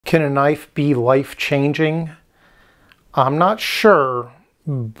Can a knife be life-changing? I'm not sure,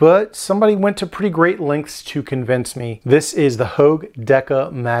 but somebody went to pretty great lengths to convince me. This is the Hogue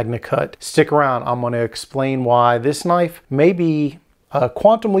Deka MagnaCut. Stick around, I'm going to explain why this knife may be a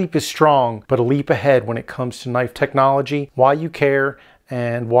quantum leap is strong, but a leap ahead when it comes to knife technology, why you care,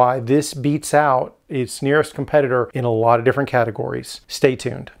 and why this beats out its nearest competitor in a lot of different categories. Stay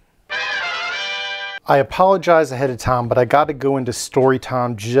tuned. I apologize ahead of time, but I got to go into story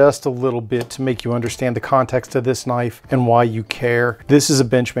time just a little bit to make you understand the context of this knife and why you care. This is a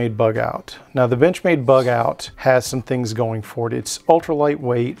Benchmade bug out. Now the Benchmade bug out has some things going for it. It's ultra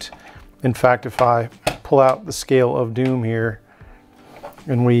lightweight. In fact, if I pull out the scale of doom here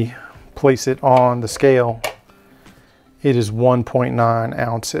and we place it on the scale, it is 1.9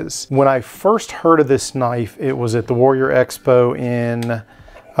 ounces. When I first heard of this knife, it was at the Warrior Expo in,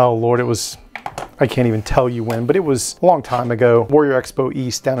 oh Lord, it was, I can't even tell you when, but it was a long time ago. Warrior Expo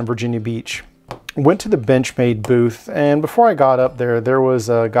East down in Virginia Beach. Went to the Benchmade booth, and before I got up there, there was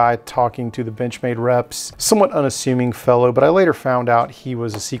a guy talking to the Benchmade reps, somewhat unassuming fellow, but I later found out he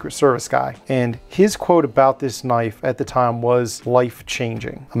was a Secret Service guy. And his quote about this knife at the time was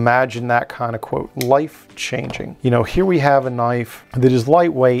life-changing. Imagine that kind of quote, life-changing. You know, here we have a knife that is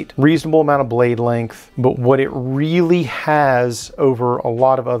lightweight, reasonable amount of blade length, but what it really has over a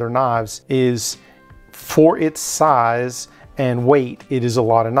lot of other knives is, for its size and weight, it is a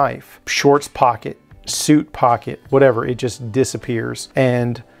lot of knife. Shorts pocket, suit pocket, whatever, it just disappears.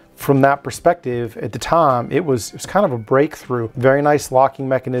 And from that perspective, at the time, it was kind of a breakthrough. Very nice locking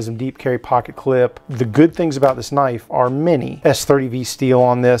mechanism, deep carry pocket clip. The good things about this knife are many. S30V steel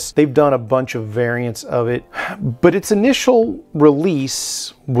on this. They've done a bunch of variants of it, but its initial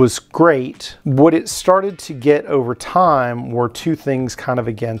release was great. What it started to get over time were two things kind of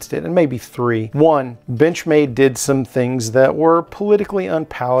against it, and maybe three. One, Benchmade did some things that were politically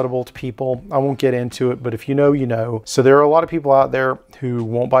unpalatable to people. I won't get into it, but if you know, you know. So there are a lot of people out there who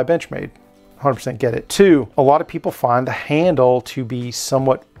won't buy Benchmade. 100% get it. Two, a lot of people find the handle to be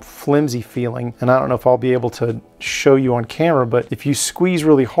somewhat flimsy feeling, and I don't know if I'll be able to show you on camera, but if you squeeze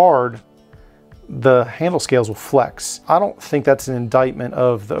really hard, the handle scales will flex. I don't think that's an indictment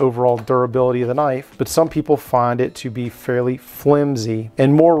of the overall durability of the knife, but some people find it to be fairly flimsy.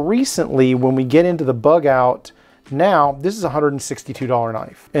 And more recently, when we get into the bug out, now this is a $162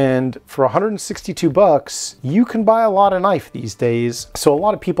 knife. And for 162 bucks, you can buy a lot of knife these days. So a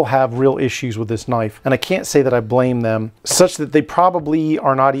lot of people have real issues with this knife, and I can't say that I blame them, such that they probably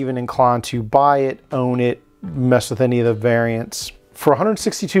are not even inclined to buy it, own it, mess with any of the variants. For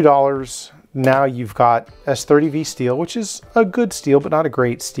 $162, now you've got S30V steel, which is a good steel, but not a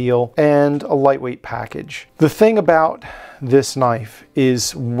great steel, and a lightweight package. The thing about this knife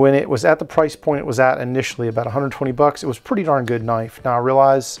is when it was at the price point it was at initially, about 120 bucks, it was a pretty darn good knife. Now I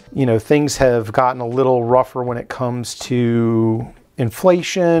realize, you know, things have gotten a little rougher when it comes to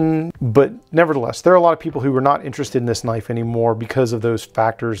inflation, but nevertheless, there are a lot of people who are not interested in this knife anymore because of those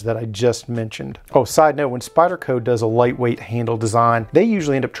factors that I just mentioned. Oh, side note, when Spyderco does a lightweight handle design, they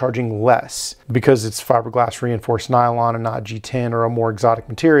usually end up charging less because it's fiberglass reinforced nylon and not G10 or a more exotic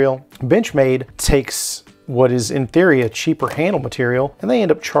material. Benchmade takes what is in theory a cheaper handle material, and they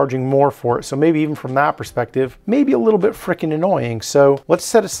end up charging more for it. So maybe even from that perspective, maybe a little bit freaking annoying. So let's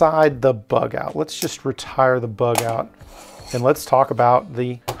set aside the bug out. Let's just retire the bug out. And let's talk about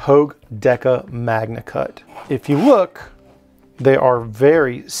the Hogue Deka MagnaCut. If you look, they are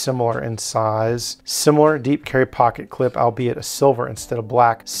very similar in size. Similar deep carry pocket clip, albeit a silver instead of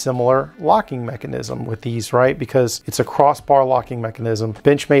black. Similar locking mechanism with these, right? Because it's a crossbar locking mechanism.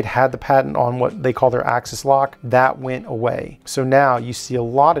 Benchmade had the patent on what they call their axis lock. That went away. So now you see a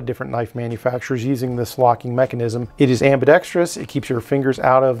lot of different knife manufacturers using this locking mechanism. It is ambidextrous. It keeps your fingers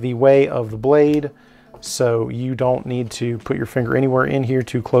out of the way of the blade, so you don't need to put your finger anywhere in here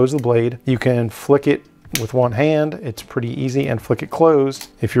to close the blade. You can flick it with one hand, it's pretty easy, and flick it closed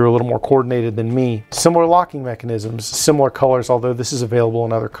if you're a little more coordinated than me. Similar locking mechanisms, similar colors, although this is available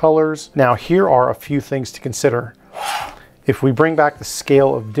in other colors. Now here are a few things to consider. If we bring back the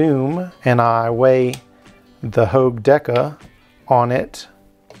scale of doom and I weigh the Hogue Deka on it,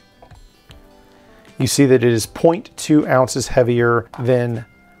 you see that it is 0.2 ounces heavier than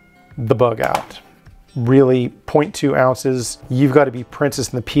the bug out. Really, 0.2 ounces. You've got to be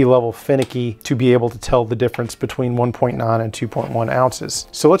princess in the P level finicky to be able to tell the difference between 1.9 and 2.1 ounces.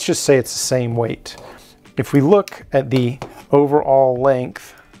 So let's just say it's the same weight. If we look at the overall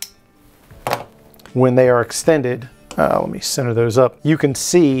length when they are extended, let me center those up, you can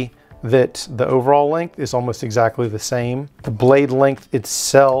see that the overall length is almost exactly the same. The blade length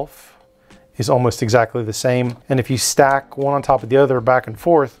itself is almost exactly the same. And if you stack one on top of the other back and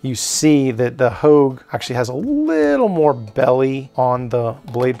forth, you see that the Hogue actually has a little more belly on the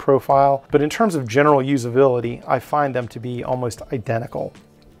blade profile. But in terms of general usability, I find them to be almost identical.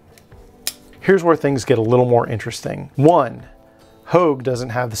 Here's where things get a little more interesting. One, Hogue doesn't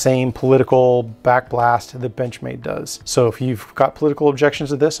have the same political backblast that Benchmade does. So if you've got political objections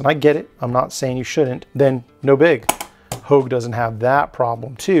to this, and I get it, I'm not saying you shouldn't, then no big. Hogue doesn't have that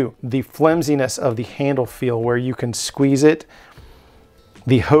problem too. The flimsiness of the handle feel where you can squeeze it,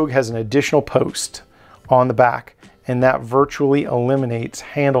 the Hogue has an additional post on the back, and that virtually eliminates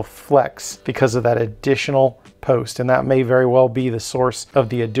handle flex because of that additional post. And that may very well be the source of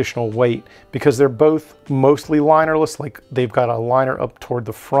the additional weight, because they're both mostly linerless. Like, they've got a liner up toward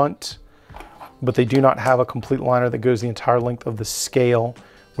the front, but they do not have a complete liner that goes the entire length of the scale,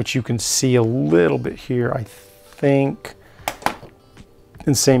 which you can see a little bit here, I think.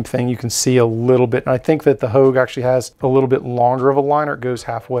 And same thing, you can see a little bit. And I think that the Hogue actually has a little bit longer of a liner. It goes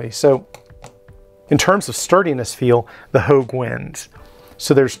halfway. So in terms of sturdiness feel, the Hogue wins.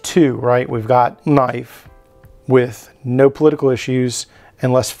 So there's two, right? We've got knife with no political issues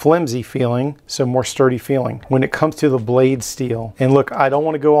and less flimsy feeling, so more sturdy feeling. When it comes to the blade steel, and look, I don't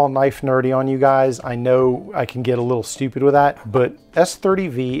want to go all knife nerdy on you guys. I know I can get a little stupid with that, but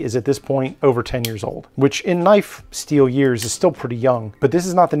S30V is at this point over 10 years old, which in knife steel years is still pretty young, but this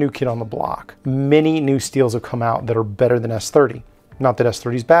is not the new kid on the block. Many new steels have come out that are better than S30. Not that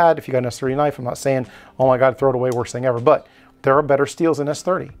S30 is bad. If you got an S30 knife, I'm not saying, oh my God, throw it away, worst thing ever, but there are better steels than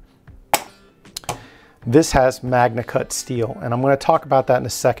S30. This has MagnaCut steel, and I'm going to talk about that in a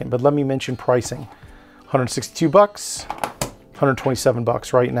second, but let me mention pricing. 162 bucks, 127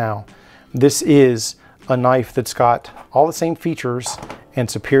 bucks right now. This is a knife that's got all the same features and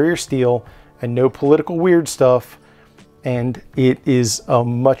superior steel and no political weird stuff, and it is a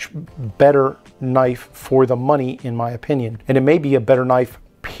much better knife for the money, in my opinion. And it may be a better knife,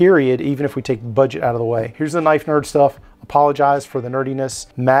 period, even if we take budget out of the way. Here's the knife nerd stuff. Apologize for the nerdiness.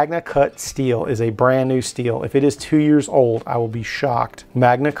 MagnaCut steel is a brand new steel. If it is 2 years old, I will be shocked.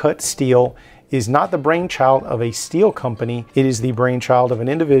 MagnaCut steel is not the brainchild of a steel company. It is the brainchild of an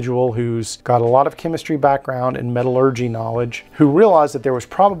individual who's got a lot of chemistry background and metallurgy knowledge, who realized that there was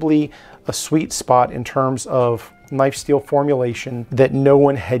probably a sweet spot in terms of knife steel formulation that no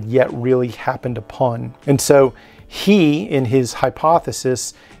one had yet really happened upon. And so he, in his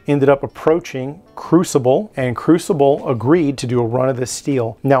hypothesis, ended up approaching Crucible, and Crucible agreed to do a run of this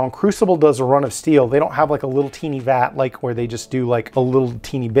steel. Now, when Crucible does a run of steel, they don't have like a little teeny vat, like where they just do like a little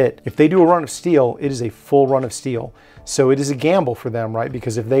teeny bit. If they do a run of steel, it is a full run of steel. So it is a gamble for them, right?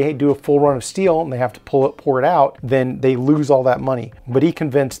 Because if they do a full run of steel and they have to pour it out, then they lose all that money. But he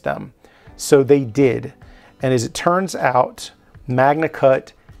convinced them. So they did. And as it turns out,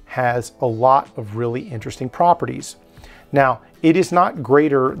 MagnaCut has a lot of really interesting properties. Now, it is not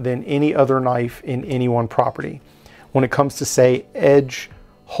greater than any other knife in any one property. When it comes to, say, edge,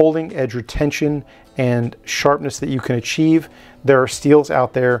 holding edge retention, and sharpness that you can achieve, there are steels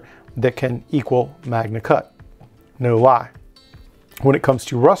out there that can equal MagnaCut. No lie. When it comes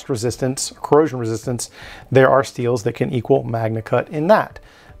to rust resistance, corrosion resistance, there are steels that can equal MagnaCut in that.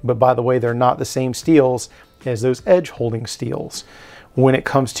 But by the way, they're not the same steels as those edge holding steels. When it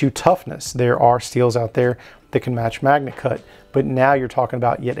comes to toughness, there are steels out there that can match MagnaCut, but now you're talking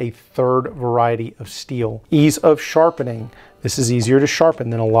about yet a third variety of steel. Ease of sharpening. This is easier to sharpen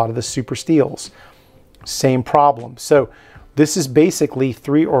than a lot of the super steels. Same problem. So this is basically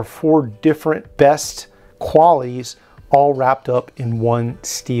 3 or 4 different best qualities all wrapped up in one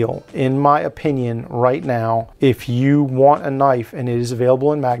steel. In my opinion, right now, if you want a knife and it is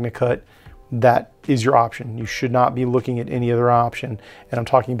available in MagnaCut, that is your option. You should not be looking at any other option. And I'm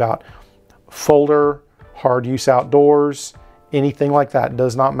talking about folder, hard use outdoors, anything like that,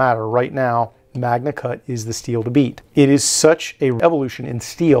 does not matter. Right now, MagnaCut is the steel to beat. It is such a evolution in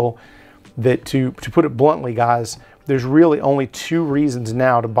steel that, to put it bluntly, guys, there's really only 2 reasons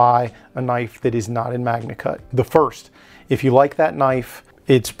now to buy a knife that is not in MagnaCut. The first, if you like that knife,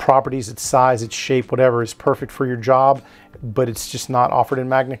 its properties, its size, its shape, whatever is perfect for your job, but it's just not offered in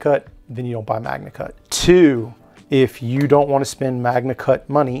MagnaCut, then you don't buy MagnaCut. 2, if you don't want to spend MagnaCut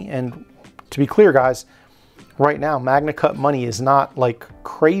money, and to be clear, guys, right now, MagnaCut money is not like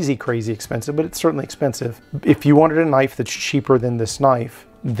crazy expensive, but it's certainly expensive. If you wanted a knife that's cheaper than this knife,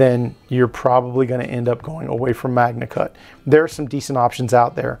 then you're probably going to end up going away from MagnaCut. There are some decent options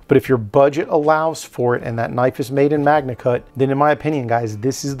out there, but if your budget allows for it and that knife is made in MagnaCut, then in my opinion, guys,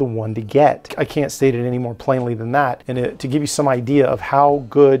 this is the one to get. I can't state it any more plainly than that. And to give you some idea of how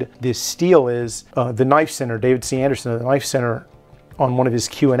good this steel is, the KnifeCenter, David C. Anderson of the KnifeCenter, on one of his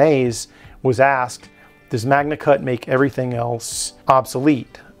Q&As, was asked, does MagnaCut make everything else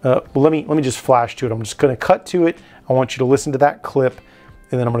obsolete? Well, let me just flash to it. I'm just going to cut to it. I want you to listen to that clip,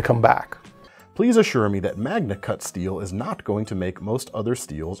 and then I'm going to come back. Please assure me that MagnaCut steel is not going to make most other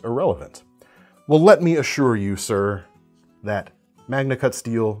steels irrelevant. Well, let me assure you, sir, that MagnaCut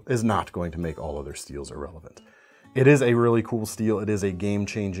steel is not going to make all other steels irrelevant. It is a really cool steel. It is a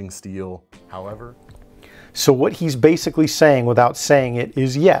game-changing steel. However, so what he's basically saying without saying it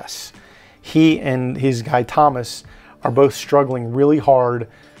is yes, he and his guy Thomas are both struggling really hard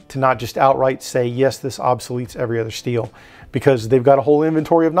to not just outright say, yes, this obsoletes every other steel, because they've got a whole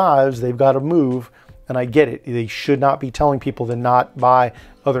inventory of knives they've got to move, and I get it. They should not be telling people to not buy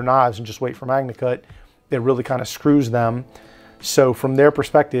other knives and just wait for MagnaCut. It really kind of screws them. So from their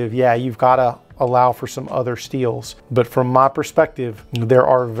perspective, yeah, you've got to allow for some other steels. But from my perspective, there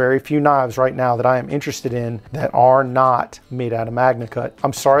are very few knives right now that I am interested in that are not made out of MagnaCut.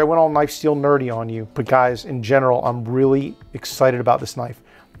 I'm sorry I went all knife steel nerdy on you, but guys, in general, I'm really excited about this knife.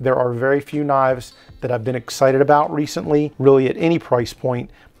 There are very few knives that I've been excited about recently, really at any price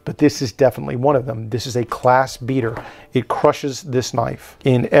point, but this is definitely one of them. This is a class beater. It crushes this knife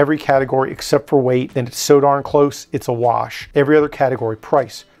in every category except for weight, and it's so darn close, it's a wash. Every other category,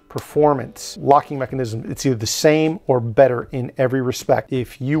 price, performance, locking mechanism, it's either the same or better in every respect.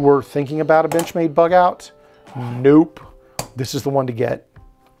 If you were thinking about a Benchmade bug out, nope, this is the one to get.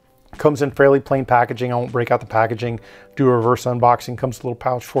 Comes in fairly plain packaging. I won't break out the packaging, do a reverse unboxing. Comes with a little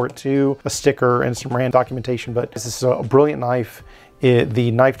pouch for it too, a sticker and some random documentation, but this is a brilliant knife.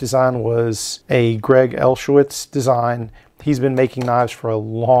 The knife design was a Greg Elshowitz design. He's been making knives for a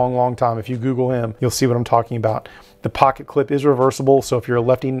long, long time. If you Google him, you'll see what I'm talking about. The pocket clip is reversible, so if you're a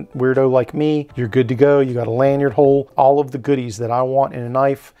lefty weirdo like me, you're good to go. You got a lanyard hole, all of the goodies that I want in a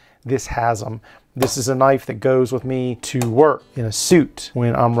knife, this has them. This is a knife that goes with me to work, in a suit,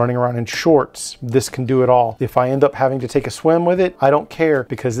 when I'm running around in shorts. This can do it all. If I end up having to take a swim with it, I don't care,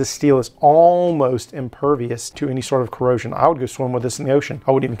 because this steel is almost impervious to any sort of corrosion. I would go swim with this in the ocean.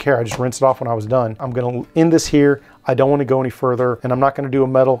 I wouldn't even care. I just rinse it off when I was done. I'm gonna end this here. I don't want to go any further, and I'm not going to do a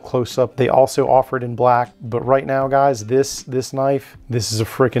metal close-up. They also offer it in black, but right now, guys, this knife, this is a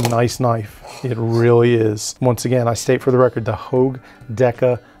freaking nice knife. It really is. Once again, I state for the record, the Hogue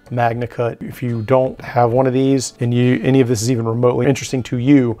Deka MagnaCut. If you don't have one of these and any of this is even remotely interesting to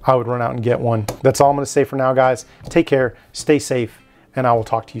you, I would run out and get one. That's all I'm going to say for now, guys. Take care, stay safe, and I will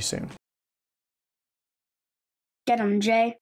talk to you soon. Get 'em, Jay.